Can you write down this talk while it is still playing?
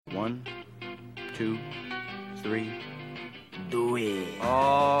1, 2, 3. Do it.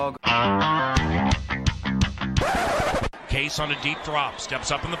 Oh. Case on a deep drop,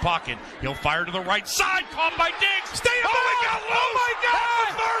 steps up in the pocket. He'll fire to the right side, caught by Diggs. Stay up! Oh, my God! Oh, my God!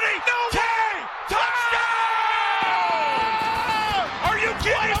 30! No! 10! Touchdown! Are you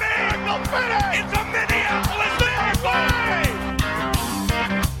kidding me? It's a Minneapolis miracle! All right.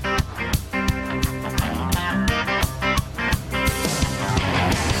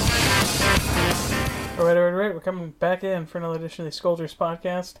 We're coming back in for another edition of the Scolders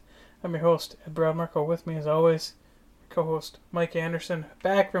Podcast. I'm your host, Ed Broadmarco. With me, as always, co-host Mike Anderson,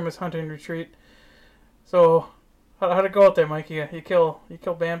 back from his hunting retreat. So, how'd it go out there, Mike? You kill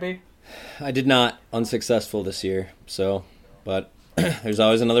Bambi? I did not. Unsuccessful this year. So, but there's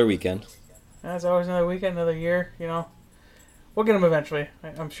always another weekend. There's always another weekend, another year. You know, we'll get them eventually.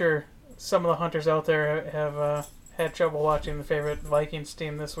 I'm sure some of the hunters out there have had trouble watching the favorite Vikings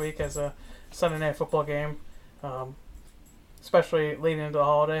team this week as a Sunday night football game, especially leading into the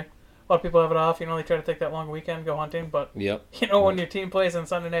holiday. A lot of people have it off. You know, they try to take that long weekend, go hunting. But, Yep. You know, when your team plays on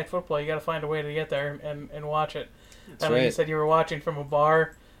Sunday night football, you got to find a way to get there and watch it. That's I know right. you said you were watching from a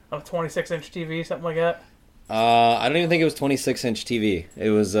bar on a 26-inch TV, something like that. I don't even think it was 26-inch TV. It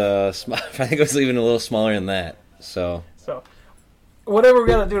was I think it was even a little smaller than that. So Whatever we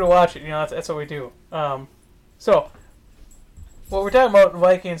got to do to watch it, you know, that's what we do. So what we're talking about,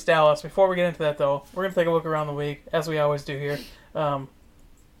 Vikings, Dallas. Before we get into that, though, we're going to take a look around the week, as we always do here.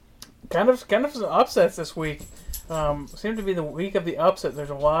 Kind of some upsets this week. Seemed to be the week of the upset. There's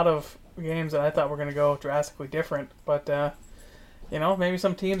a lot of games that I thought were going to go drastically different, but you know, maybe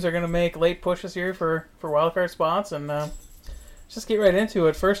some teams are going to make late pushes here for wildcard spots, and let's just get right into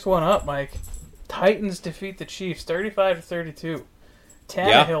it. First one up, Mike. Titans defeat the Chiefs 35-32.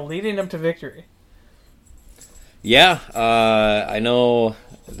 Tannehill leading them to victory. Yeah, I know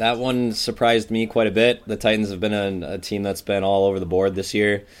that one surprised me quite a bit. The Titans have been a team that's been all over the board this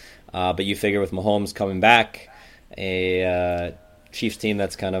year. But you figure with Mahomes coming back, a Chiefs team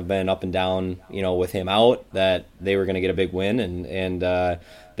that's kind of been up and down, you know, with him out, that they were going to get a big win. And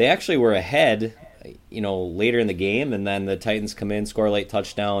they actually were ahead, you know, later in the game. And then the Titans come in, score a late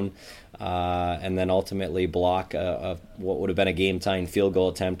touchdown, and then ultimately block what would have been a game-tying field goal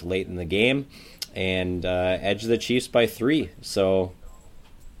attempt late in the game and edge the Chiefs by 3. So,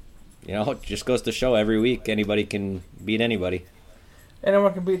 you know, it just goes to show every week anybody can beat anybody.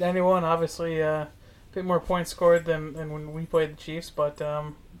 Anyone can beat anyone. Obviously, a bit more points scored than when we played the Chiefs, but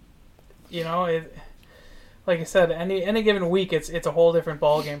you know, like I said, any given week, it's a whole different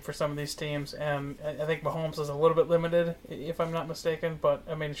ball game for some of these teams, and I think Mahomes is a little bit limited, if I'm not mistaken. But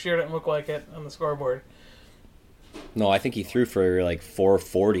I mean, sure didn't look like it on the scoreboard. No, I think he threw for like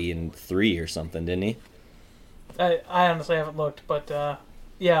 440 and 3 or something, didn't he? I honestly haven't looked, but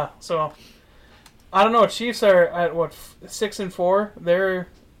yeah. So I don't know. Chiefs are at what 6-4. They're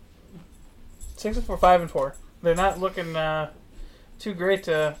 6-4, 5-4. They're not looking too great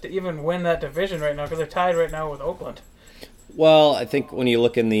to even win that division right now because they're tied right now with Oakland. Well, I think when you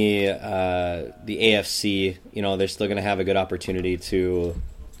look in the AFC, you know, they're still going to have a good opportunity to,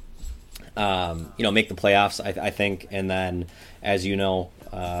 you know, make the playoffs. I think, and then as you know,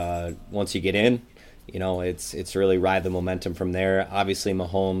 once you get in, you know, it's really ride the momentum from there. Obviously,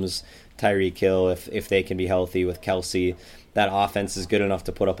 Mahomes, Tyreek Hill, if they can be healthy with Kelsey, that offense is good enough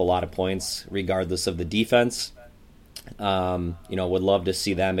to put up a lot of points regardless of the defense. You know, would love to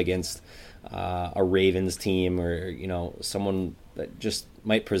see them against a Ravens team or, you know, someone that just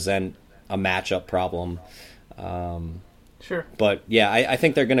might present a matchup problem. Sure. But, yeah, I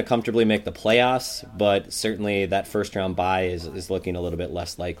think they're going to comfortably make the playoffs, but certainly that first-round bye is looking a little bit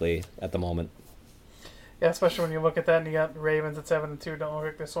less likely at the moment. Yeah, especially when you look at that and you got the Ravens at 7-2, don't look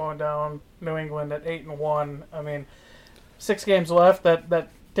like they're slowing down. New England at 8-1. I mean, 6 games left. That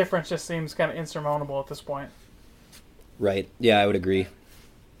difference just seems kind of insurmountable at this point. Right. Yeah, I would agree.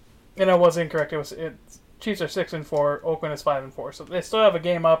 And I was incorrect. Chiefs are 6-4. Oakland is 5-4. So they still have a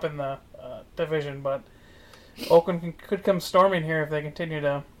game up in the division, but Oakland could come storming here if they continue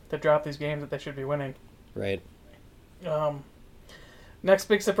to drop these games that they should be winning. Right. Next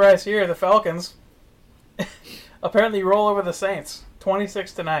big surprise here, the Falcons apparently roll over the Saints,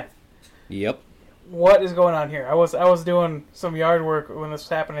 26-9. Yep. What is going on here? I was doing some yard work when this was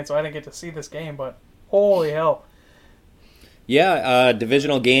happening, so I didn't get to see this game, but holy hell. Yeah,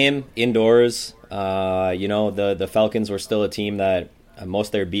 divisional game, indoors. You know, the Falcons were still a team that most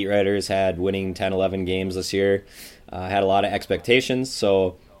of their beat writers had winning 10, 11 games this year. Had a lot of expectations,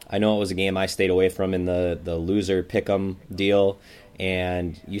 so I know it was a game I stayed away from in the loser pick'em deal.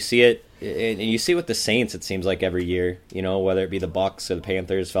 And you see it And you see with the Saints, it seems like every year, whether it be the Bucks or the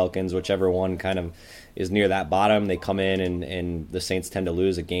Panthers, Falcons, whichever one kind of is near that bottom, they come in and the Saints tend to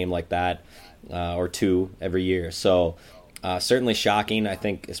lose a game like that or two every year. So certainly shocking. I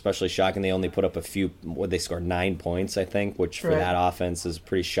think especially shocking they only put up they scored 9 points, I think, which for that offense is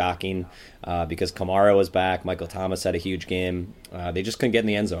pretty shocking because Kamara was back. Michael Thomas had a huge game. They just couldn't get in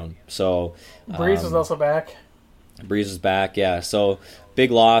the end zone. So Breeze was also back. Breeze was back, yeah. So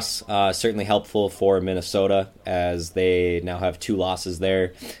big loss, certainly helpful for Minnesota as they now have 2 losses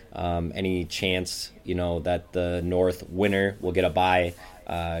there. Any chance, that the North winner will get a bye,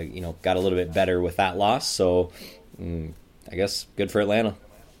 got a little bit better with that loss. So I guess good for Atlanta.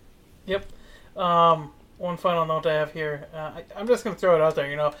 Yep. One final note I have here. I'm just going to throw it out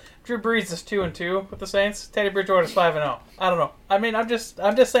there. Drew Brees is 2-2 with the Saints. Teddy Bridgewater is 5-0. I don't know. I mean, I'm just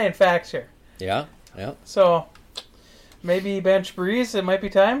saying facts here. Yeah. So maybe bench Brees. It might be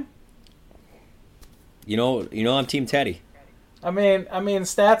time. I'm Team Teddy. I mean,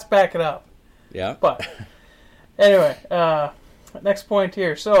 stats back it up. Yeah. But anyway, next point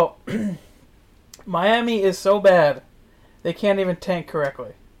here. So Miami is so bad they can't even tank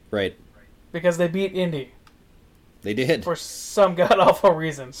correctly. Right. Because they beat Indy. They did. For some god-awful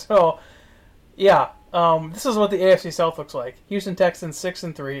reason. So, yeah. This is what the AFC South looks like. Houston Texans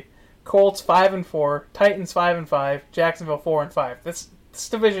 6-3. Colts 5-4. Titans 5-5. Jacksonville 4-5. This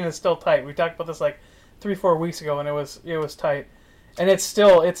division is still tight. We talked about this like 3-4 weeks ago, and it was tight. And it's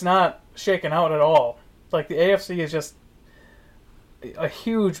not shaken out at all. Like, the AFC is just a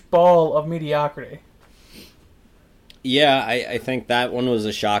huge ball of mediocrity. Yeah, I think that one was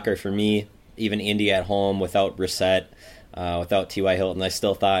a shocker for me. Even Indy at home without Brissett, without T.Y. Hilton, I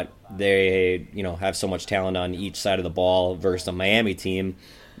still thought they have so much talent on each side of the ball versus a Miami team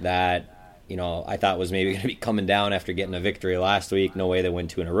that I thought was maybe going to be coming down after getting a victory last week. No way they win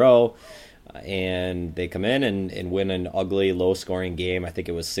 2 in a row. And they come in and win an ugly, low-scoring game. I think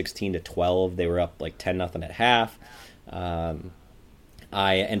it was 16-12. They were up like 10-0 at half.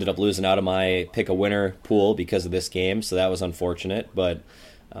 I ended up losing out of my pick-a-winner pool because of this game, so that was unfortunate. But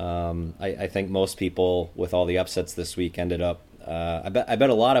I think most people, with all the upsets this week, ended up... I bet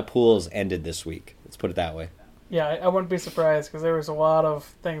a lot of pools ended this week. Let's put it that way. Yeah, I wouldn't be surprised because there was a lot of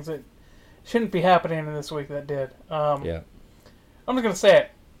things that shouldn't be happening in this week that did. Yeah. I'm just going to say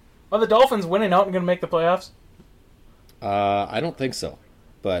it. Are the Dolphins winning out and going to make the playoffs? I don't think so,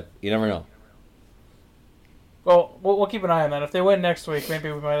 but you never know. Well, we'll keep an eye on that. If they win next week,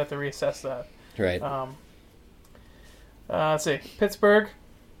 maybe we might have to reassess that. Right. Let's see. Pittsburgh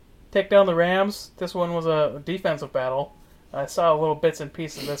take down the Rams. This one was a defensive battle. I saw little bits and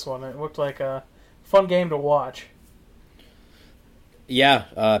pieces of this one. It looked like a fun game to watch.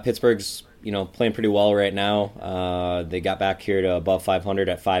 Yeah, Pittsburgh's playing pretty well right now. They got back here to above 500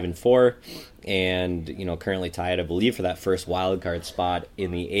 at 5-4, and currently tied, I believe, for that first wild card spot in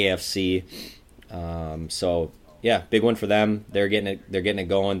the AFC. So yeah, big one for them. They're getting it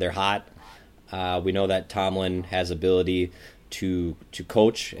going. They're hot. We know that Tomlin has ability to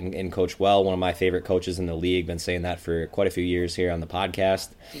coach and coach well. One of my favorite coaches in the league. Been saying that for quite a few years here on the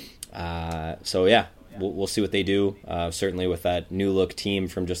podcast. So yeah, we'll see what they do. Certainly with that new look team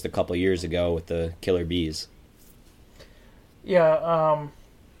from just a couple years ago with the Killer Bees. Yeah.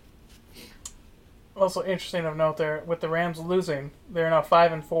 Also interesting of note there, with the Rams losing, they're now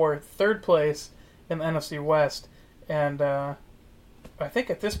 5-4, third place in the NFC West, and I think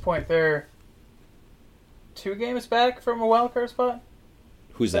at this point they're 2 games back from a wild card spot.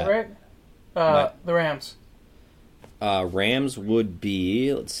 Who's that? Right? The Rams. Rams would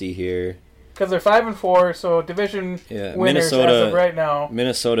be. Let's see here. Because they're 5-4, so division winners Minnesota, as of right now.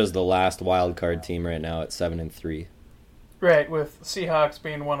 Minnesota's the last wild card team right now at 7-3. Right, with Seahawks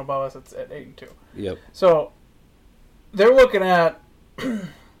being one above us at 8-2. Yep. So they're looking at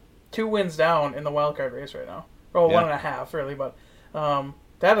 2 wins down in the wild card race right now. Well, 1.5 really, but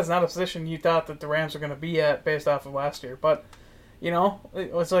that is not a position you thought that the Rams are going to be at based off of last year. But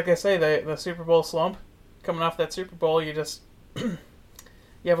it's like I say, the Super Bowl slump. Coming off that Super Bowl, you just you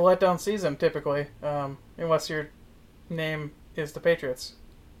have a letdown season typically, unless your name is the Patriots.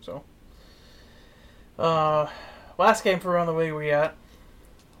 So last game for around the league we got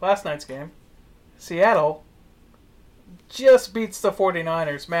last night's game. Seattle just beats the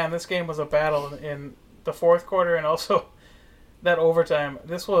 49ers. Man, this game was a battle in the fourth quarter and also that overtime.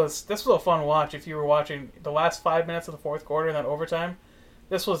 This was a fun watch if you were watching the last 5 minutes of the fourth quarter and that overtime.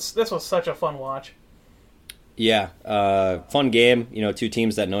 This was such a fun watch. Yeah, fun game. 2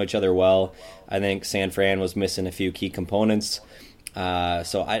 teams that know each other well. I think San Fran was missing a few key components.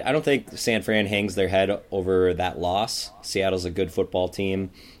 So I don't think San Fran hangs their head over that loss. Seattle's a good football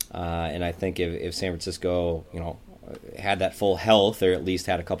team. And I think if San Francisco, had that full health, or at least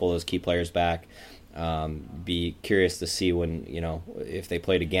had a couple of those key players back, be curious to see when, if they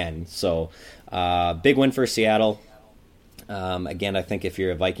played again. So big win for Seattle. Again, I think if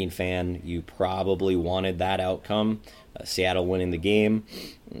you're a Viking fan, you probably wanted that outcome. Seattle winning the game.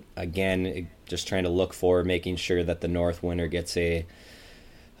 Again, just trying to look for making sure that the North winner gets a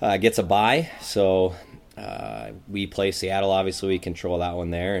bye. So we play Seattle. Obviously, we control that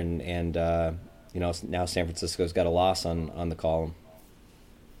one there, and now San Francisco's got a loss on the column.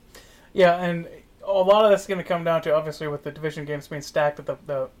 Yeah, and a lot of that's going to come down to, obviously, with the division games being stacked at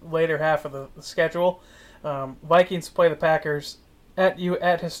the later half of the schedule. Vikings play the Packers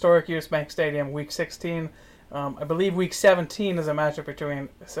at historic US Bank Stadium, Week 16. I believe Week 17 is a matchup between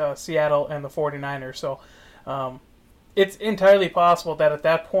Seattle and the 49ers. So it's entirely possible that at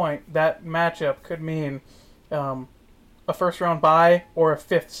that point, that matchup could mean a first-round bye or a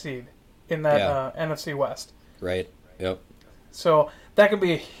fifth seed in that NFC West. Right, yep. So that could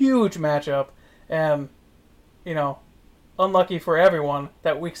be a huge matchup, and, unlucky for everyone,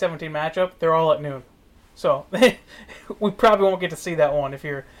 that Week 17 matchup, they're all at noon. So we probably won't get to see that one if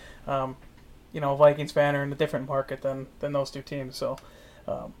you're, a Vikings fan or in a different market than those two teams. So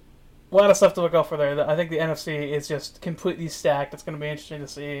a lot of stuff to look out for there. I think the NFC is just completely stacked. It's going to be interesting to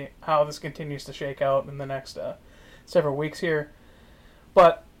see how this continues to shake out in the next several weeks here.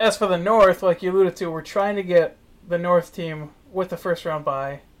 But as for the North, like you alluded to, we're trying to get the North team with the first round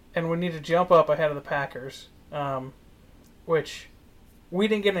bye, and we need to jump up ahead of the Packers, which we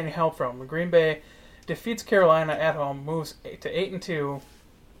didn't get any help from. Green Bay defeats Carolina at home, moves to 8-2.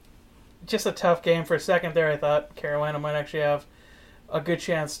 Just a tough game for a second there. I thought Carolina might actually have a good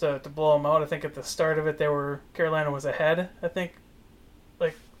chance to blow them out. I think at the start of it, Carolina was ahead. I think,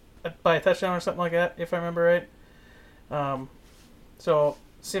 like by a touchdown or something like that, if I remember right. So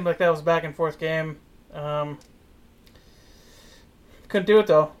seemed like that was a back and forth game. Couldn't do it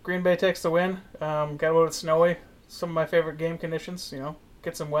though. Green Bay takes the win. Got a little bit snowy. Some of my favorite game conditions.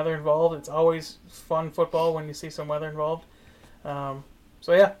 Get some weather involved. It's always fun football when you see some weather involved. So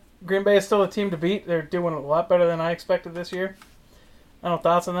yeah, Green Bay is still a team to beat. They're doing a lot better than I expected this year. I don't know,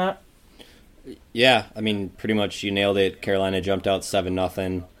 thoughts on that? Yeah, I mean, pretty much you nailed it. Carolina jumped out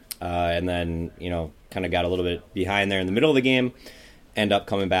 7-0, and then kind of got a little bit behind there in the middle of the game. End up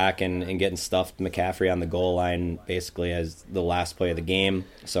coming back and getting stuffed McCaffrey on the goal line basically as the last play of the game.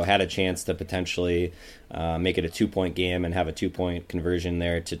 So had a chance to potentially make it a 2-point game and have a 2-point conversion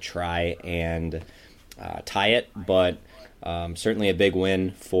there to try and tie it. But certainly a big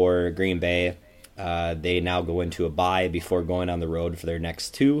win for Green Bay. They now go into a bye before going on the road for their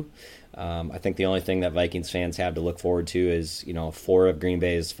next two. I think the only thing that Vikings fans have to look forward to is 4 of Green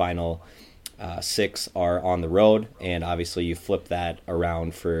Bay's final 6 are on the road, and obviously you flip that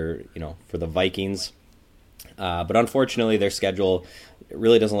around for the Vikings. But unfortunately, their schedule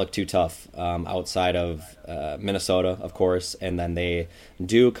really doesn't look too tough outside of Minnesota, of course, and then they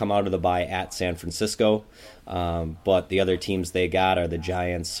do come out of the bye at San Francisco. But the other teams they got are the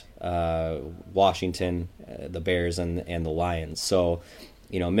Giants, Washington, the Bears, and the Lions. So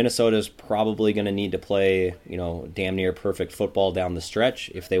Minnesota's probably going to need to play, damn near perfect football down the stretch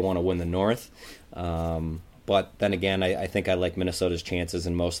if they want to win the North. But then again, I think I like Minnesota's chances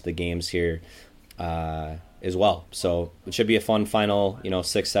in most of the games here as well. So it should be a fun final,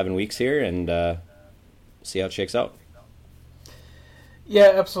 6-7 weeks here, and see how it shakes out.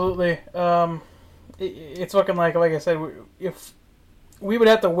 Yeah, absolutely. It's looking like I said, if we would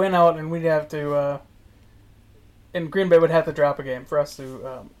have to win out, and we'd have to... and Green Bay would have to drop a game for us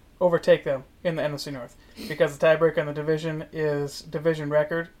to overtake them in the NFC North, because the tiebreaker in the division is division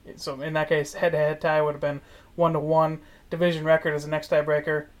record. So in that case, head-to-head tie would have been 1-1. Division record is the next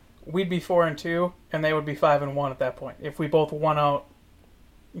tiebreaker. We'd be 4-2, and they would be 5-1 at that point if we both won out,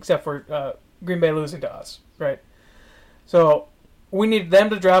 except for Green Bay losing to us, right? So we need them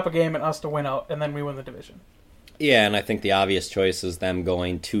to drop a game and us to win out, and then we win the division. Yeah, and I think the obvious choice is them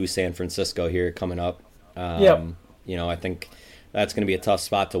going to San Francisco here coming up. Yep. I think that's going to be a tough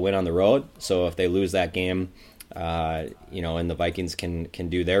spot to win on the road. So if they lose that game, and the Vikings can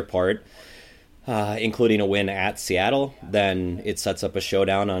do their part, including a win at Seattle, then it sets up a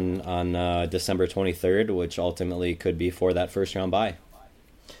showdown on December 23rd, which ultimately could be for that first round bye.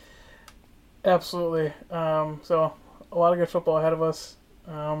 Absolutely. So a lot of good football ahead of us.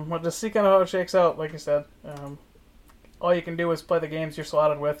 We'll just see kind of how it shakes out, like you said. All you can do is play the games you're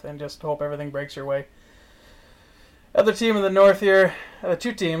slotted with and just hope everything breaks your way. Other team in the North here, the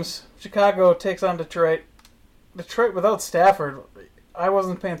two teams. Chicago takes on Detroit. Detroit without Stafford, I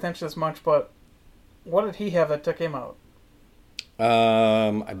wasn't paying attention as much, but what did he have that took him out?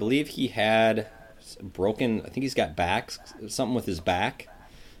 I believe he had broken. I think he's got something with his back.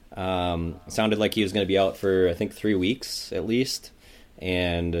 Sounded like he was going to be out for I think 3 weeks at least,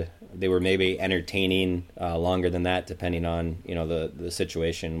 and they were maybe entertaining longer than that, depending on the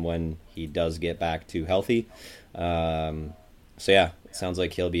situation when he does get back to healthy. So yeah, it sounds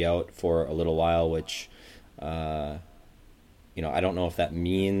like he'll be out for a little while, which I don't know if that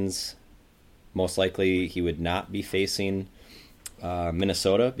means most likely he would not be facing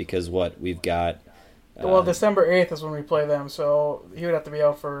Minnesota, because we've got. Well, December 8th is when we play them, so he would have to be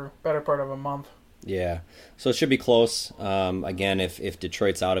out for better part of a month. Yeah, so it should be close. Again, if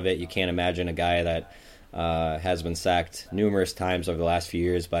Detroit's out of it, you can't imagine a guy that has been sacked numerous times over the last few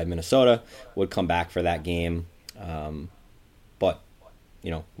years by Minnesota would come back for that game. But,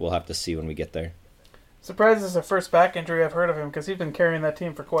 we'll have to see when we get there. Surprised it's the first back injury I've heard of him, because he's been carrying that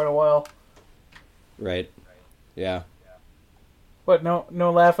team for quite a while. Right. Yeah. What,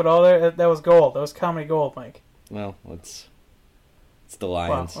 no laugh at all there? That was gold. That was comedy gold, Mike. Well, it's the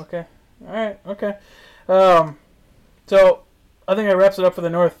Lions. Wow, okay. All right, okay. So I think that wraps it up for the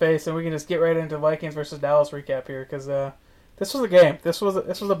North Face, and we can just get right into Vikings versus Dallas recap here, because this was a game. This was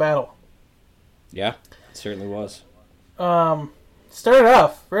a battle. Yeah, it certainly was. Started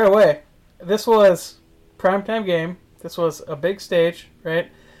off right away. This was primetime game. This was a big stage,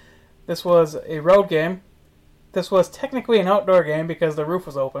 right? This was a road game. This was technically an outdoor game because the roof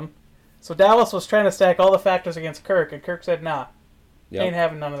was open. So Dallas was trying to stack all the factors against Kirk, and Kirk said, nah, ain't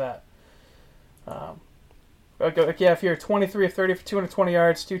having none of that. If you're 23 of 30 for 220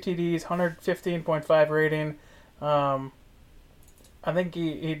 yards, 2 TDs, 115.5 rating, I think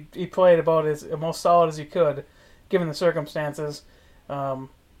he played about as most solid as he could, given the circumstances. I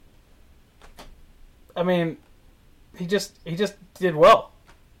mean, he just did well.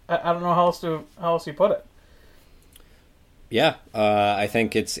 I don't know how else you put it. Yeah, I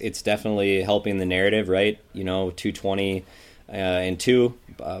think it's definitely helping the narrative, right? 220 and 2,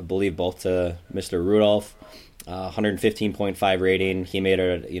 I believe both to Mr. Rudolph, 115.5 rating. He made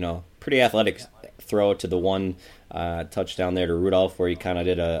a pretty athletic throw to the one touchdown there to Rudolph, where he kind of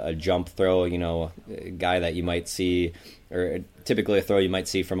did a jump throw, a guy that you might see, or typically a throw you might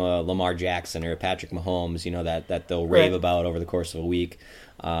see from a Lamar Jackson or a Patrick Mahomes, that they'll rave about over the course of a week.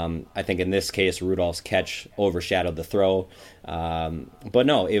 I think in this case, Rudolph's catch overshadowed the throw. But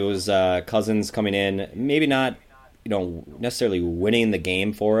no, it was Cousins coming in, maybe not necessarily winning the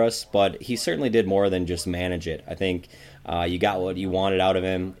game for us, but he certainly did more than just manage it. I think you got what you wanted out of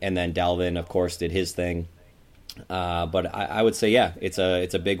him, and then Dalvin, of course, did his thing. But I would say, yeah, it's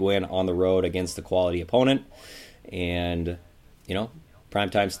a big win on the road against a quality opponent, and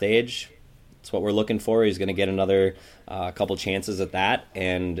primetime stage. It's what we're looking for. He's going to get another couple chances at that,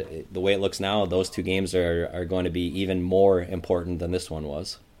 and the way it looks now, those two games are going to be even more important than this one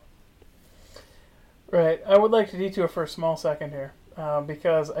was. Right. I would like to detour for a small second here,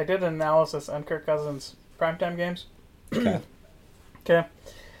 because I did an analysis on Kirk Cousins' primetime games. Okay.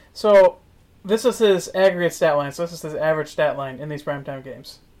 So this is his aggregate stat line. So this is his average stat line in these primetime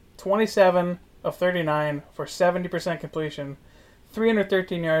games. 27 of 39 for 70% completion,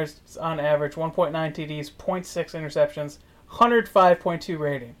 313 yards on average, 1.9 TDs, 0.6 interceptions, 105.2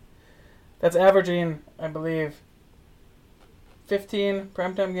 rating. That's averaging, I believe, 15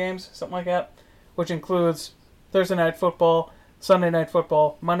 primetime games, something like that, which includes Thursday night football, Sunday night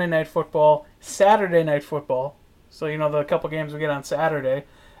football, Monday night football, Saturday night football. So, the couple games we get on Saturday,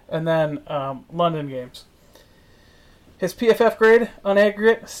 and then London games. His PFF grade on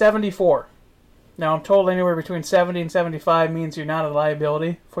aggregate, 74. Now, I'm told anywhere between 70 and 75 means you're not a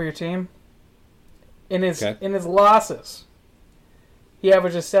liability for your team. In his losses, he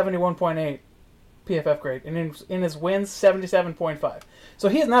averages 71.8 PFF grade. And in his wins, 77.5. So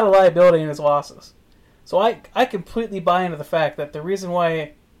he is not a liability in his losses. So I completely buy into the fact that the reason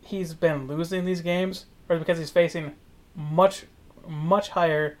why he's been losing these games is because he's facing much, much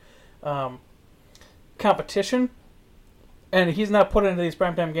higher competition. And he's not put into these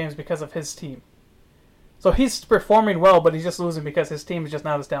primetime games because of his team. So he's performing well, but he's just losing because his team is just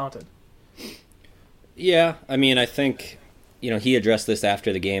not as talented. Yeah, I mean, I think, he addressed this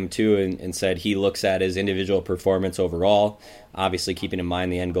after the game, too, and said he looks at his individual performance overall, obviously keeping in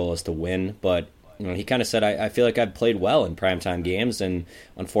mind the end goal is to win. But, he kind of said, I feel like I've played well in primetime games, and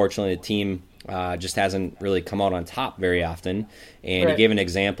unfortunately the team just hasn't really come out on top very often. And He gave an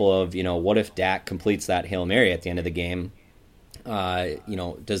example of, what if Dak completes that Hail Mary at the end of the game?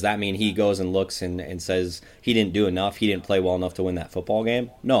 Does that mean he goes and looks and says he didn't do enough, he didn't play well enough to win that football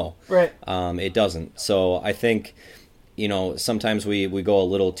game? No. Right. It doesn't. So I think, sometimes we go a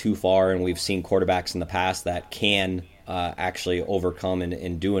little too far, and we've seen quarterbacks in the past that can actually overcome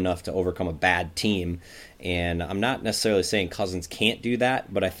and do enough to overcome a bad team. And I'm not necessarily saying Cousins can't do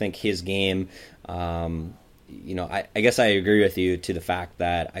that, but I think his game, I guess I agree with you to the fact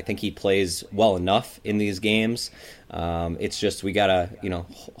that I think he plays well enough in these games. It's just we got to,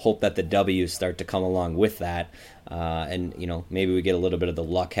 hope that the W's start to come along with that. And maybe we get a little bit of the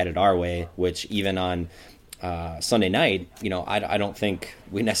luck headed our way, which even on Sunday night, I don't think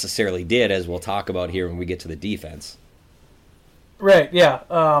we necessarily did, as we'll talk about here when we get to the defense. Right, yeah.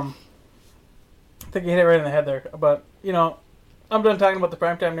 I think you hit it right in the head there. But, I'm done talking about the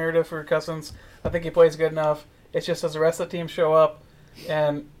primetime narrative for Cousins. I think he plays good enough. It's just as the rest of the team show up,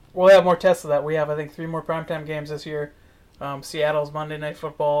 and we'll have more tests of that. We have, I think, 3 more primetime games this year. Seattle's Monday Night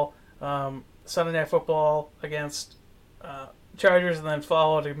Football, Sunday Night Football against Chargers, and then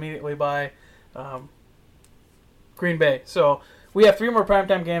followed immediately by Green Bay. So we have 3 more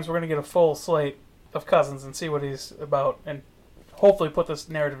primetime games. We're going to get a full slate of Cousins and see what he's about, and hopefully put this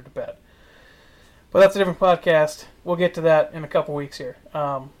narrative to bed. But that's a different podcast. We'll get to that in a couple weeks here.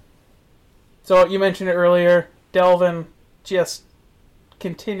 So you mentioned it earlier. Dalvin just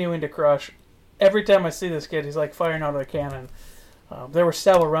continuing to crush. Every time I see this kid, he's like firing out of a cannon. There were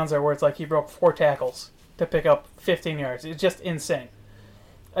several runs there where it's like he broke 4 tackles to pick up 15 yards. It's just insane.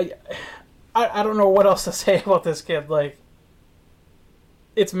 I don't know what else to say about this kid. Like,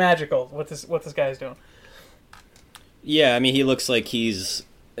 it's magical what this guy is doing. Yeah, I mean, he looks like he's,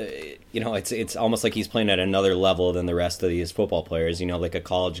 it's almost like he's playing at another level than the rest of these football players. Like a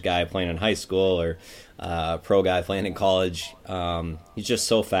college guy playing in high school or a pro guy playing in college. He's just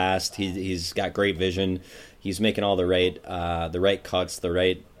so fast. He's got great vision. He's making all the right cuts, the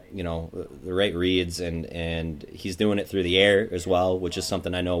right reads, and he's doing it through the air as well, which is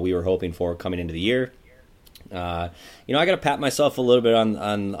something I know we were hoping for coming into the year. I got to pat myself a little bit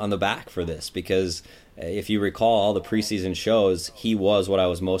on the back for this, because if you recall all the preseason shows, he was what I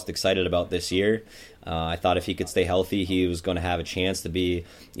was most excited about this year. I thought if he could stay healthy, he was going to have a chance to be,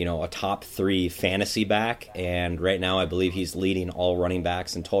 a top 3 fantasy back. And right now, I believe he's leading all running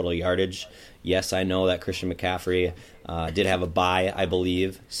backs in total yardage. Yes, I know that Christian McCaffrey did have a bye, I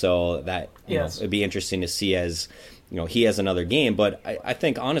believe. So that it'd be interesting to see as he has another game. But I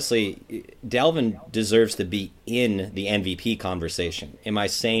think, honestly, Dalvin deserves to be in the MVP conversation. Am I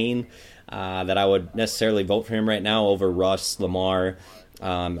saying that I would necessarily vote for him right now over Russ, Lamar?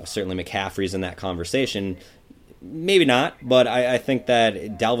 Certainly McCaffrey's in that conversation. Maybe not, but I think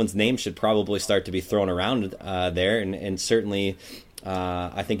that Dalvin's name should probably start to be thrown around there, and certainly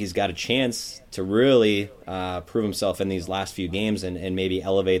I think he's got a chance to really prove himself in these last few games and maybe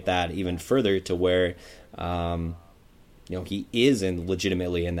elevate that even further to where he is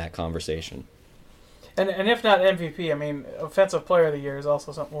legitimately in that conversation. And if not MVP, I mean, Offensive Player of the Year is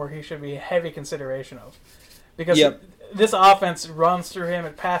also something where he should be a heavy consideration of. Because this offense runs through him,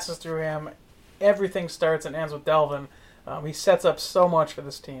 it passes through him, everything starts and ends with Dalvin. He sets up so much for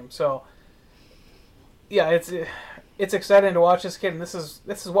this team. So, yeah, it's exciting to watch this kid, and this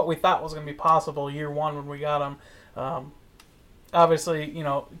is what we thought was going to be possible year 1 when we got him. Obviously,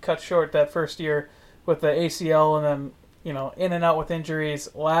 cut short that first year with the ACL, and then, in and out with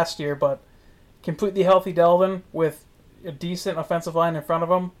injuries last year, but completely healthy Dalvin with a decent offensive line in front of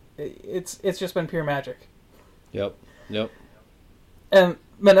him, it's just been pure magic. Yep. And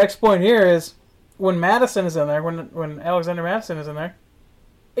the next point here is when Madison is in there, when Alexander Madison is in there,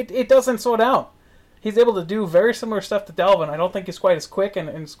 it doesn't slow down. He's able to do very similar stuff to Dalvin. I don't think he's quite as quick and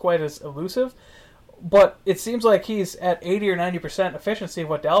it's quite as elusive, but it seems like he's at 80 or 90% efficiency of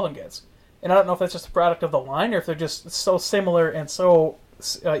what Dalvin gets. And I don't know if that's just a product of the line or if they're just so similar and so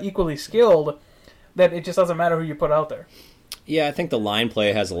equally skilled that it just doesn't matter who you put out there. Yeah, I think the line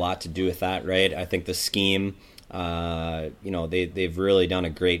play has a lot to do with that, right? I think the scheme, they've really done a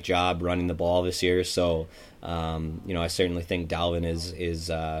great job running the ball this year. So, I certainly think Dalvin is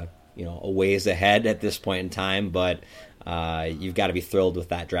a ways ahead at this point in time. But you've got to be thrilled with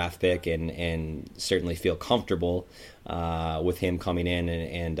that draft pick and certainly feel comfortable with him coming in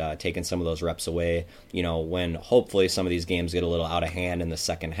and taking some of those reps away. When hopefully some of these games get a little out of hand in the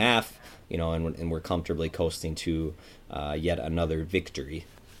second half. And we're comfortably coasting to yet another victory.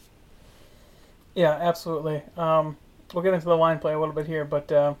 Yeah, absolutely. We'll get into the line play a little bit here,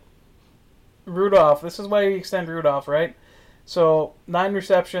 but Rudolph, this is why you extend Rudolph, right? So 9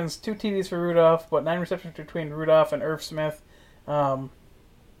 receptions, 2 TDs for Rudolph, but 9 receptions between Rudolph and Irv Smith.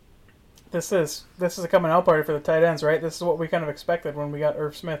 This is a coming out party for the tight ends, right? This is what we kind of expected when we got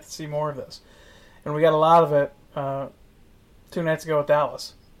Irv Smith to see more of this. And we got a lot of it 2 nights ago with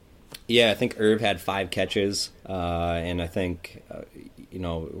Dallas. Yeah, I think Irv had 5 catches, and I think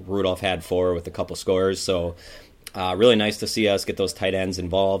Rudolph had 4 with a couple scores. So Really nice to see us get those tight ends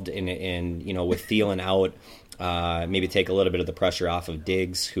involved and with Thielen out, maybe take a little bit of the pressure off of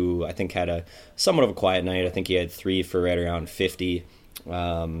Diggs, who I think had a somewhat of a quiet night. I think he had 3 for right around 50.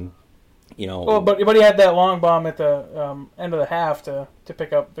 Well, but he had that long bomb at the end of the half to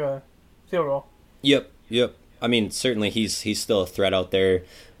pick up the field goal. Yep. I mean, certainly he's still a threat out there,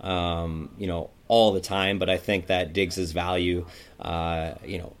 all the time. But I think that Diggs' value,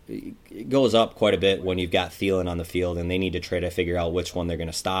 it goes up quite a bit when you've got Thielen on the field, and they need to try to figure out which one they're going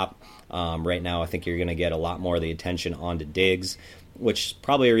to stop. Right now, I think you're going to get a lot more of the attention onto Diggs, which is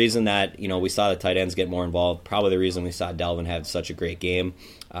probably a reason that, we saw the tight ends get more involved. Probably the reason we saw Dalvin have such a great game.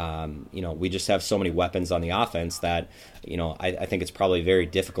 We just have so many weapons on the offense that, I think it's probably very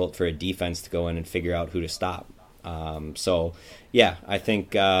difficult for a defense to go in and figure out who to stop. I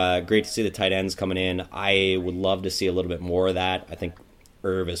think great to see the tight ends coming in. I would love to see a little bit more of that. I think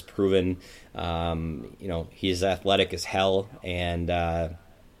Irv has proven, he's athletic as hell, and I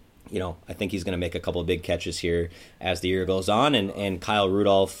think he's going to make a couple of big catches here as the year goes on. And Kyle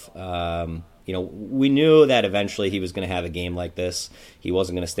Rudolph, we knew that eventually he was going to have a game like this. He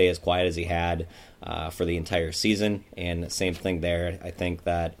wasn't going to stay as quiet as he had for the entire season. And the same thing there. I think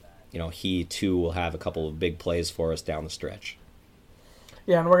that, he too will have a couple of big plays for us down the stretch.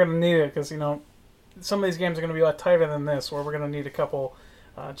 Yeah, and we're going to need it because, some of these games are going to be a lot tighter than this, where we're going to need a couple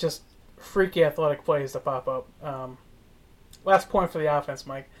just freaky athletic plays to pop up. Last point for the offense,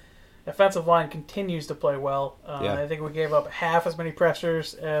 Mike. Offensive line continues to play well. I think we gave up half as many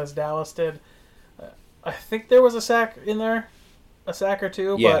pressures as Dallas did. I think there was a sack in there, a sack or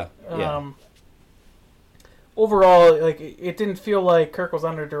two. Yeah. But overall, it didn't feel like Kirk was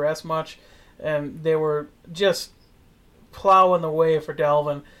under duress much, and they were just plowing the way for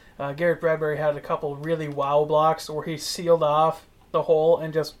Dalvin. Garrett Bradbury had a couple really wow blocks where he sealed off the hole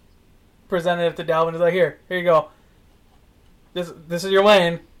and just presented it to Dalvin. He's like, here you go. This is your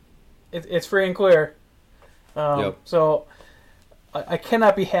lane. It's free and clear. So I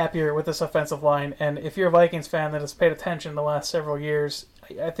cannot be happier with this offensive line. And if you're a Vikings fan that has paid attention the last several years,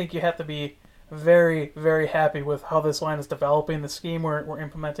 I think you have to be very, very happy with how this line is developing, the scheme we're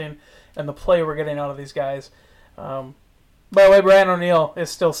implementing, and the play we're getting out of these guys. By the way, Brian O'Neill is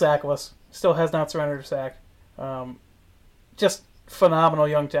still sackless. Still has not surrendered a sack. Just phenomenal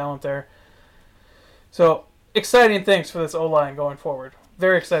young talent there. So exciting things for this O-line going forward.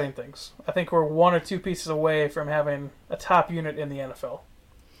 Very exciting things. I think we're 1 or 2 pieces away from having a top unit in the NFL.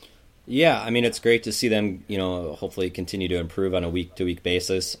 Yeah, I mean, it's great to see them, hopefully continue to improve on a week-to-week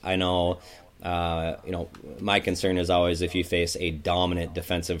basis. I know, my concern is always if you face a dominant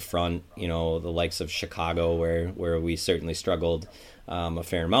defensive front, the likes of Chicago, where we certainly struggled a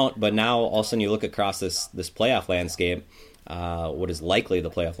fair amount. But now, all of a sudden, you look across this playoff landscape, what is likely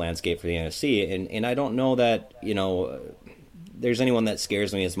the playoff landscape for the NFC, and I don't know that, there's anyone that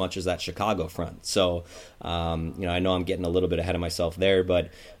scares me as much as that Chicago front. So, I know I'm getting a little bit ahead of myself there, but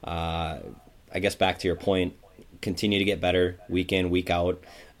I guess back to your point, continue to get better week in, week out.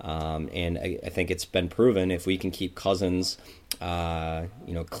 And I think it's been proven if we can keep Cousins,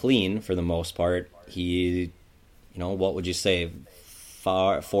 clean for the most part. He, what would you say?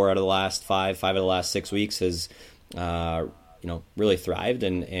 4 out of the last 5 out of the last 6 weeks has, really thrived,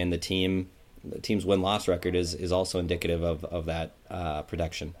 and the team's win-loss record is also indicative of that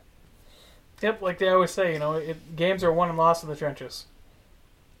production. Yep, like they always say, games are won and lost in the trenches.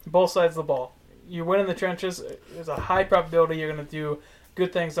 Both sides of the ball. You win in the trenches, there's a high probability you're going to do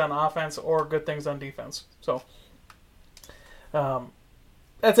good things on offense or good things on defense. So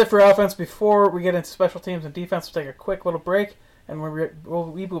that's it for offense. Before we get into special teams and defense, we'll take a quick little break, and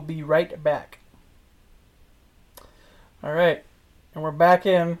we will be right back. All right, and we're back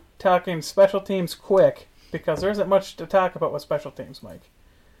in talking special teams quick, because there isn't much to talk about with special teams, Mike.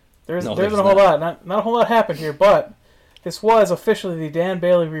 There isn't a whole lot. Not a whole lot happened here, but this was officially the Dan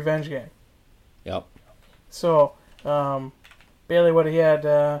Bailey revenge game. Yep. So, Bailey, he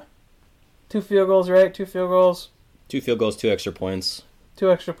had 2 field goals, right? 2 field goals. 2 field goals, 2 extra points.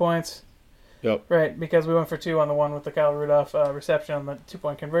 2 extra points. Yep. Right, because we went for 2 on the one with the Kyle Rudolph reception on the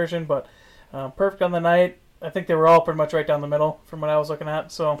 2-point conversion, but perfect on the night. I think they were all pretty much right down the middle from what I was looking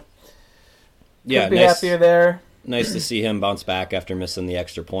at, so yeah, could be happier there. Nice to see him bounce back after missing the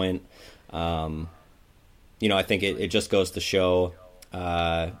extra point. I think it just goes to show,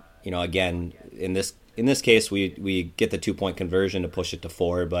 again, in this case, we get the 2-point conversion to push it to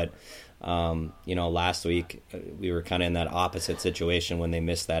 4, but last week we were kind of in that opposite situation when they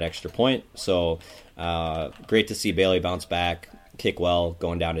missed that extra point. So great to see Bailey bounce back, kick well,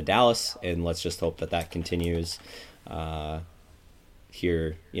 going down to Dallas, and let's just hope that continues.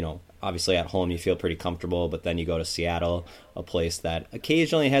 here, obviously at home you feel pretty comfortable, but then you go to Seattle, a place that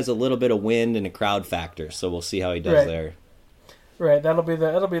occasionally has a little bit of wind and a crowd factor. So we'll see how he does there. Right, that'll be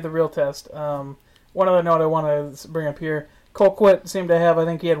the real test. One other note I want to bring up here: Colquitt seemed to have, I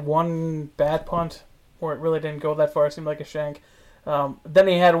think he had one bad punt where it really didn't go that far. It seemed like a shank. Then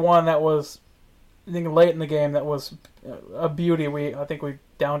he had one that was, I think, late in the game that was a beauty. I think we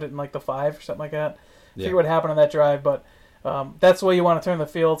downed it in like the 5 or something like that. I forget what happened on that drive, but that's the way you want to turn the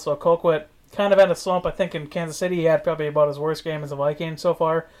field. So Colquitt kind of had a slump. I think in Kansas City he had probably about his worst game as a Viking so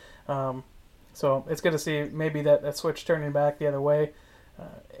far. So it's good to see maybe that switch turning back the other way.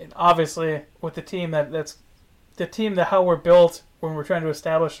 And obviously with the team that's the team that how we're built when we're trying to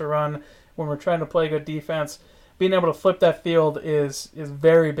establish a run, when we're trying to play good defense, being able to flip that field is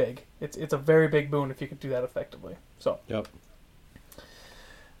very big. It's a very big boon if you can do that effectively. So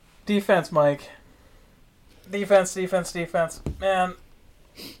defense, Mike. Defense. Man,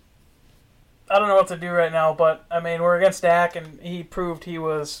 I don't know what to do right now, but, I mean, we're against Dak, and he proved he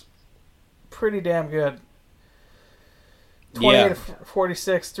was pretty damn good. 28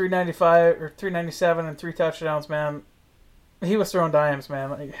 46, 395, or 397, and 3 touchdowns, man. He was throwing dimes,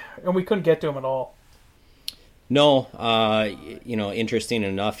 man, and we couldn't get to him at all. No, interesting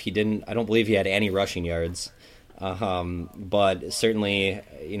enough, I don't believe he had any rushing yards. But certainly,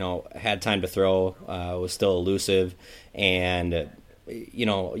 had time to throw, was still elusive. And,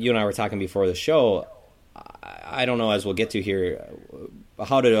 you and I were talking before the show, I don't know, as we'll get to here,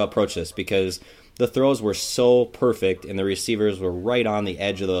 how to approach this, because the throws were so perfect and the receivers were right on the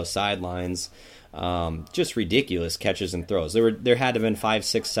edge of those sidelines. Just ridiculous catches and throws. There had to have been 5,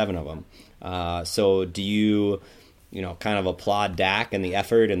 6, 7 of them. So do you kind of applaud Dak and the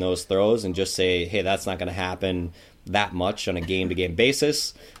effort in those throws and just say, hey, that's not going to happen that much on a game-to-game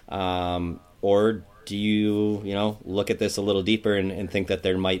basis? Or do you, look at this a little deeper and think that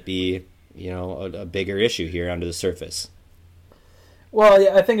there might be, a bigger issue here under the surface? Well,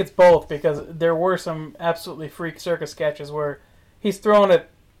 yeah, I think it's both, because there were some absolutely freak circus catches where he's throwing it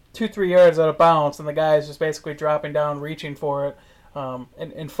 2-3 yards out of bounds and the guy is just basically dropping down, reaching for it,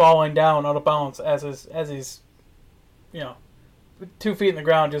 and falling down out of bounds as he's 2 feet in the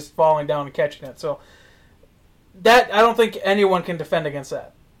ground, just falling down and catching it. So that, I don't think anyone can defend against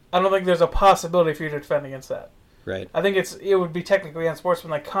that. I don't think there's a possibility for you to defend against that. Right. I think it would be technically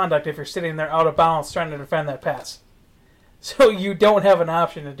unsportsmanlike conduct if you're sitting there out of bounds trying to defend that pass. So you don't have an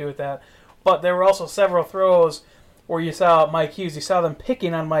option to do with that. But there were also several throws where you saw Mike Hughes. You saw them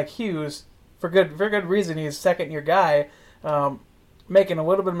picking on Mike Hughes for good reason. He's a second-year guy, making a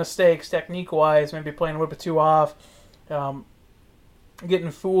little bit of mistakes technique-wise, maybe playing a little bit too off,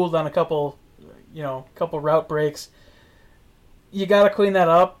 getting fooled on a couple route breaks. You got to clean that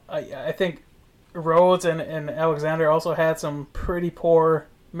up. I think Rhodes and Alexander also had some pretty poor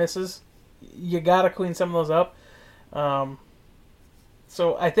misses. You got to clean some of those up.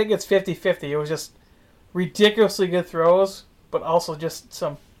 So I think it's 50-50. It was just ridiculously good throws, but also just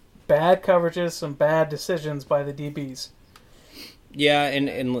some bad coverages, some bad decisions by the DBs. Yeah,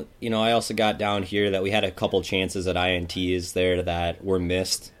 and I also got down here that we had a couple chances at INTs there that were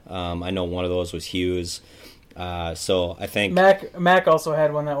missed. I know one of those was Hughes. So I think Mac also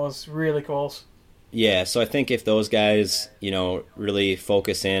had one that was really close. Yeah, so I think if those guys, really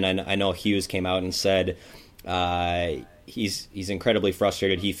focus in, I know Hughes came out and said he's incredibly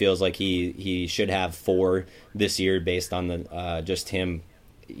frustrated. He feels like he should have 4 this year based on the just him,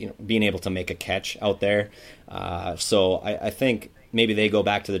 being able to make a catch out there. So I think maybe they go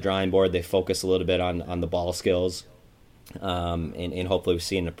back to the drawing board. They focus a little bit on the ball skills, and hopefully we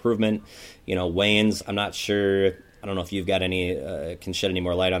see an improvement. Waynes, I'm not sure. I don't know if you've got can shed any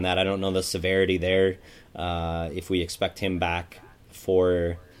more light on that. I don't know the severity there. If we expect him back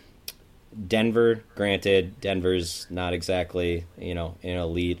for Denver, granted, Denver's not exactly, an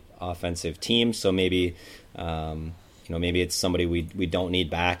elite offensive team. So maybe, maybe it's somebody we don't need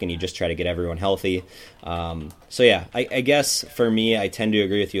back and you just try to get everyone healthy. So yeah, I guess for me, I tend to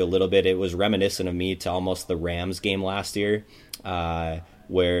agree with you a little bit. It was reminiscent of me to almost the Rams game last year,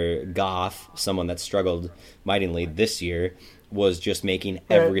 where Goff, someone that struggled mightily this year, was just making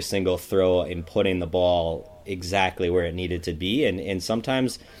every single throw and putting the ball exactly where it needed to be. And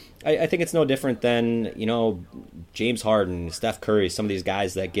sometimes I think it's no different than, James Harden, Steph Curry, some of these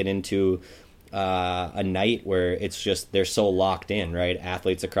guys that get into a night where it's just they're so locked in, right?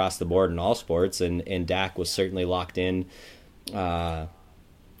 Athletes across the board in all sports, and Dak was certainly locked in. On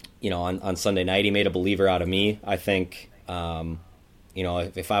Sunday night, he made a believer out of me. I think,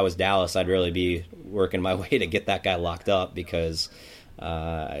 if I was Dallas, I'd really be working my way to get that guy locked up, because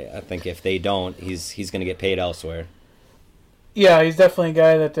I think if they don't, he's going to get paid elsewhere. Yeah, he's definitely a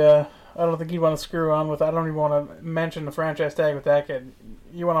guy that I don't think you want to screw around with. I don't even want to mention the franchise tag with that kid.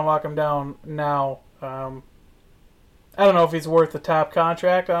 You want to lock him down now. I don't know if he's worth the top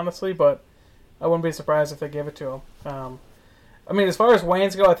contract, honestly, but I wouldn't be surprised if they give it to him. I mean, as far as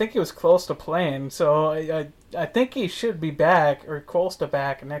Waynes go, I think he was close to playing, so I think he should be back or close to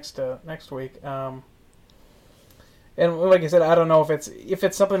back next week. And like I said, I don't know if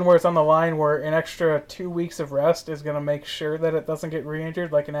it's something where it's on the line where an extra 2 weeks of rest is going to make sure that it doesn't get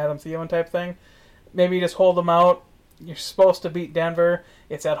re-injured, like an Adam Thielen type thing. Maybe you just hold them out. You're supposed to beat Denver.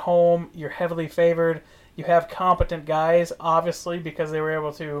 It's at home. You're heavily favored. You have competent guys, obviously, because they were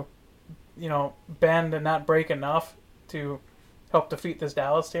able to, bend and not break enough to help defeat this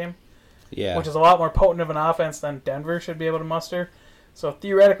Dallas team. Yeah. Which is a lot more potent of an offense than Denver should be able to muster. So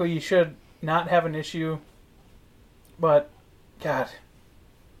theoretically, you should not have an issue. But, God,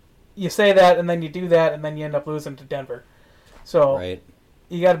 you say that, and then you do that, and then you end up losing to Denver. So right.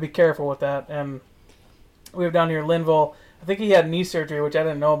 You got to be careful with that. And we have down here Linval. I think he had knee surgery, which I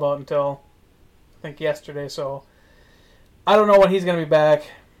didn't know about until I think yesterday. So I don't know when he's going to be back.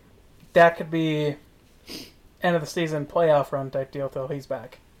 That could be end of the season playoff run type deal till he's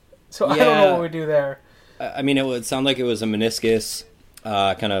back. So yeah. I don't know what we do there. I mean, it would sound like it was a meniscus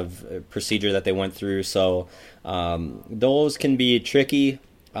kind of procedure that they went through. So those can be tricky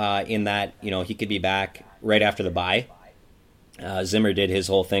in that, he could be back right after the bye. Zimmer did his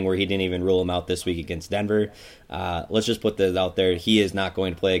whole thing where he didn't even rule him out this week against Denver. Let's just put this out there. He is not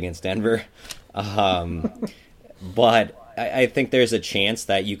going to play against Denver. But I think there's a chance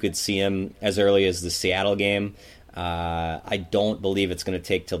that you could see him as early as the Seattle game. I don't believe it's going to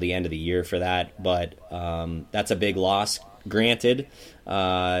take till the end of the year for that, but that's a big loss. Granted,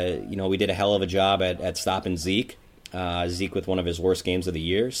 we did a hell of a job at stopping Zeke. Zeke with one of his worst games of the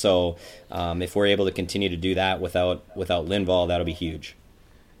year. So if we're able to continue to do that without Linval, that'll be huge.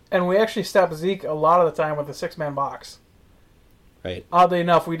 And we actually stopped Zeke a lot of the time with a 6-man box. Right. Oddly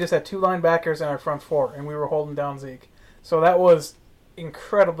enough, we just had 2 linebackers in our front 4, and we were holding down Zeke. So that was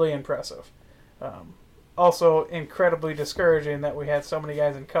incredibly impressive. Also incredibly discouraging that we had so many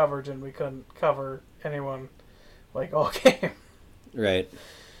guys in coverage and we couldn't cover anyone all game. Right.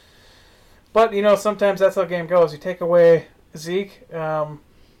 But, sometimes that's how the game goes. You take away Zeke.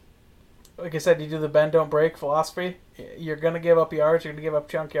 Like I said, you do the bend, don't break philosophy. You're going to give up yards. You're going to give up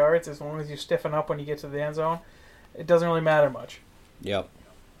chunk yards as long as you stiffen up when you get to the end zone. It doesn't really matter much. Yep.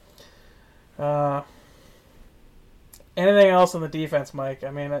 Anything else on the defense, Mike?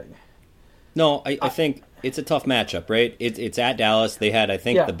 I mean... No, I think it's a tough matchup, right? It's at Dallas. They had, I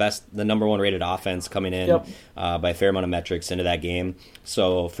think, the number 1 rated offense coming in by a fair amount of metrics into that game.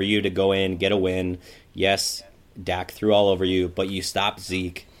 So for you to go in, get a win, yes, Dak threw all over you, but you stopped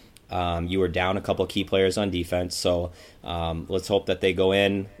Zeke. You were down a couple key players on defense. So let's hope that they go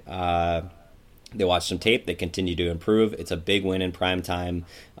in, they watch some tape, they continue to improve. It's a big win in prime time.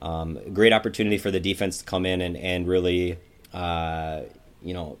 Great opportunity for the defense to come in and really,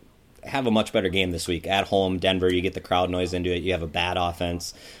 have a much better game this week. At home, Denver, you get the crowd noise into it. You have a bad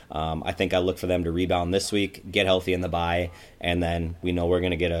offense. I think I look for them to rebound this week, get healthy in the bye, and then we know we're going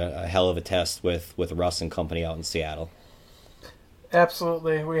to get a hell of a test with Russ and company out in Seattle.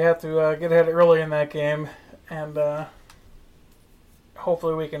 Absolutely. We have to get ahead early in that game, and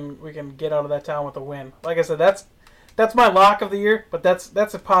hopefully we can get out of that town with a win. Like I said, that's my lock of the year, but that's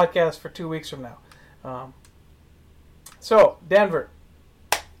a podcast for 2 weeks from now. So, Denver.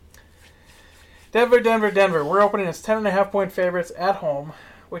 We're opening as 10.5-point favorites at home,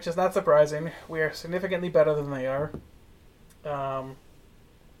 which is not surprising. We are significantly better than they are.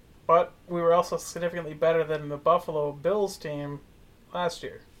 But we were also significantly better than the Buffalo Bills team last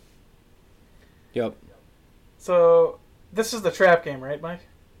year. Yep. So this is the trap game, right, Mike?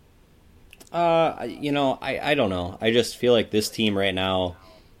 I don't know. I just feel like this team right now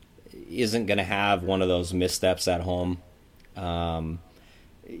isn't going to have one of those missteps at home.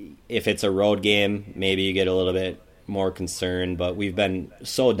 If it's a road game, maybe you get a little bit more concerned, but we've been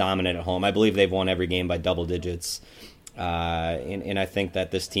so dominant at home. I believe they've won every game by double digits. And I think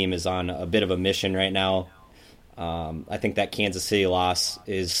that this team is on a bit of a mission right now. I think that Kansas City loss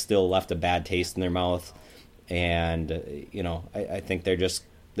is still left a bad taste in their mouth. And, I think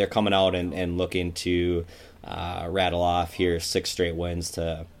they're coming out and looking to rattle off here 6 straight wins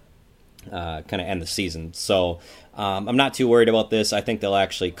to kind of end the season. So I'm not too worried about this. I think they'll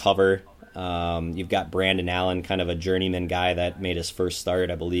actually cover. You've got Brandon Allen, kind of a journeyman guy that made his first start,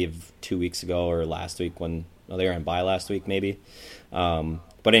 I believe, 2 weeks ago or last week they were on bye last week maybe. But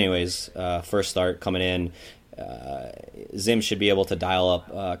anyways, first start coming in. Zim should be able to dial up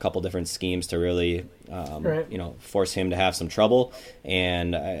a couple different schemes to really, Right. force him to have some trouble.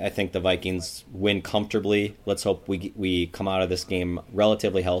 And I think the Vikings win comfortably. Let's hope we come out of this game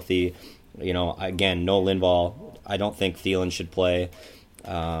relatively healthy. Again, no Linval. I don't think Thielen should play.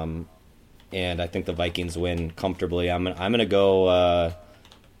 And I think the Vikings win comfortably. I'm gonna go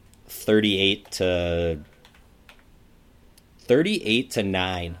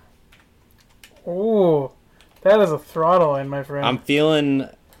 38-9. Ooh, that is a throttle in, my friend. I'm feeling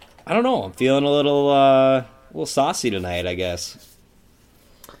a little saucy tonight, I guess.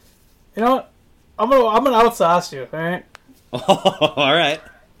 You know what? I'm gonna outsauce you. All right. All right.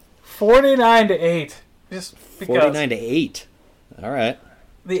 49-8. Just because 49-8. All right.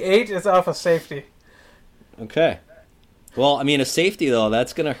 the 8 is off a safety. Okay. Well, I mean, a safety though,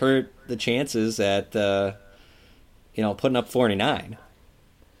 that's going to hurt the chances at putting up 49.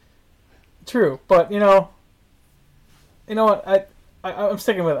 True, but you know what? I'm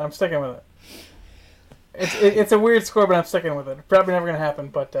sticking with it. It's a weird score, but I'm sticking with it. Probably never gonna happen,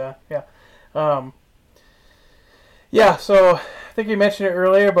 but yeah. So I think you mentioned it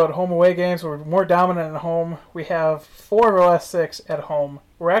earlier about home away games. We're more dominant at home. We have 4 of our last 6 at home.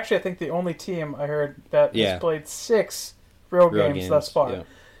 We're actually, I think, the only team I heard that has played 6 road games thus far. Yeah.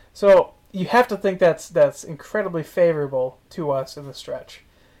 So you have to think that's incredibly favorable to us in the stretch.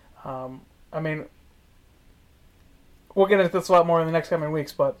 I mean, we'll get into this a lot more in the next coming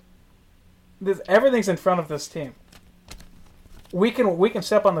weeks, but everything's in front of this team. We can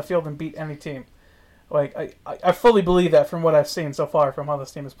step on the field and beat any team. Like I fully believe that from what I've seen so far from how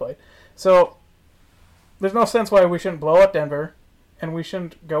this team has played. So there's no sense why we shouldn't blow up Denver, and we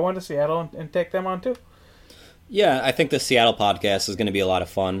shouldn't go into Seattle and take them on too. Yeah, I think the Seattle podcast is going to be a lot of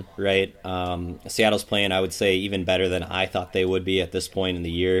fun, right? Seattle's playing, I would say, even better than I thought they would be at this point in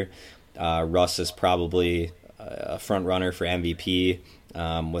the year. Russ is probably a front runner for MVP,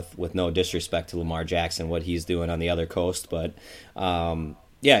 with no disrespect to Lamar Jackson, what he's doing on the other coast. But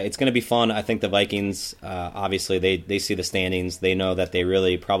yeah, it's going to be fun. I think the Vikings, obviously, they see the standings. They know that they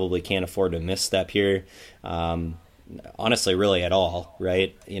really probably can't afford to misstep here. Honestly, really at all,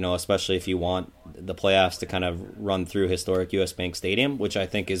 right? Especially if you want the playoffs to kind of run through historic U.S. Bank Stadium, which I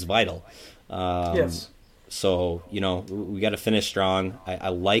think is vital. Yes. So, we got to finish strong.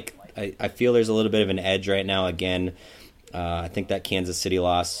 I feel there's a little bit of an edge right now. Again, I think that Kansas City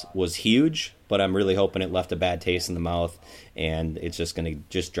loss was huge, but I'm really hoping it left a bad taste in the mouth, and it's just going to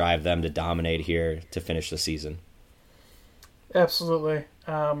just drive them to dominate here to finish the season. Absolutely.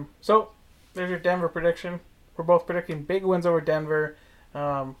 So there's your Denver prediction. We're both predicting big wins over Denver.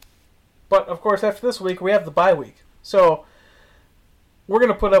 But, of course, after this week, we have the bye week. So we're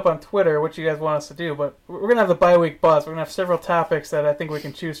going to put up on Twitter what you guys want us to do, but we're going to have the bye week buzz. We're going to have several topics that I think we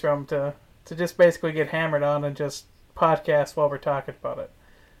can choose from to just basically get hammered on and just podcast while we're talking about it.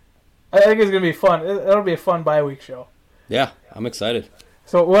 I think it's going to be fun. It'll be a fun bye week show. Yeah, I'm excited.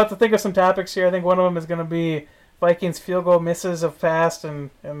 So we'll have to think of some topics here. I think one of them is going to be Vikings field goal misses of past and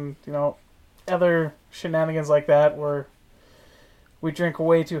other shenanigans like that where we drink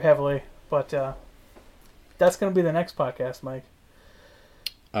way too heavily. But that's going to be the next podcast, Mike.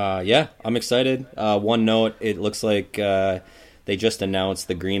 Yeah, I'm excited. One note, it looks like they just announced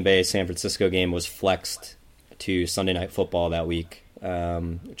the Green Bay-San Francisco game was flexed to Sunday Night Football that week,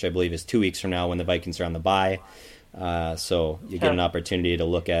 which I believe is 2 weeks from now when the Vikings are on the bye. So you get an opportunity to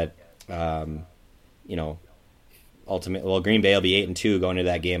look at, Green Bay will be 8-2 going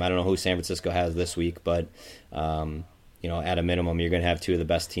into that game. I don't know who San Francisco has this week, but at a minimum, you're going to have 2 of the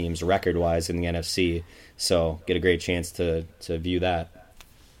best teams record-wise in the NFC. So get a great chance to view that.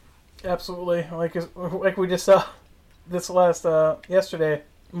 Absolutely, like we just saw this last yesterday,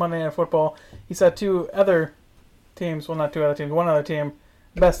 Monday Night Football. He saw 2 other teams, well, not 2 other teams, one other team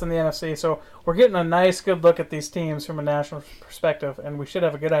best in the NFC. So we're getting a nice, good look at these teams from a national perspective, and we should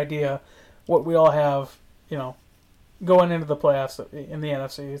have a good idea what we all have, going into the playoffs in the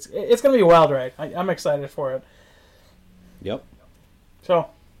NFC. It's going to be a wild ride. I'm excited for it. Yep.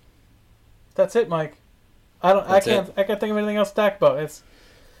 So that's it, Mike. I can't think of anything else to talk about.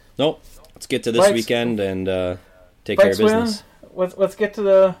 Nope. Let's get to this weekend and take care of business. Let's get to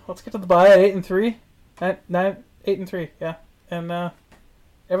the bye at 8-3, 8-3, yeah, and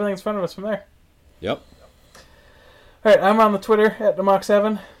everything's in front of us from there. Yep. All right, I'm on the Twitter at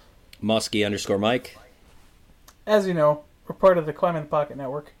Demox7. Muskie_Mike. As you know, we're part of the Climb in the Pocket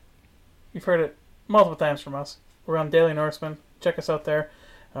Network. You've heard it multiple times from us. We're on Daily Norseman. Check us out there.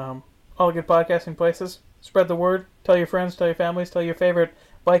 All the good podcasting places. Spread the word. Tell your friends, tell your families, tell your favorite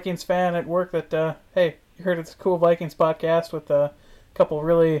Vikings fan at work that, hey, you heard it's a cool Vikings podcast with a couple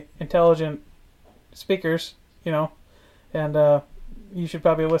really intelligent speakers you know, and you should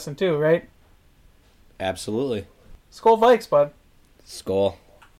probably listen too, right? Absolutely. Skol Vikes, bud. Skol.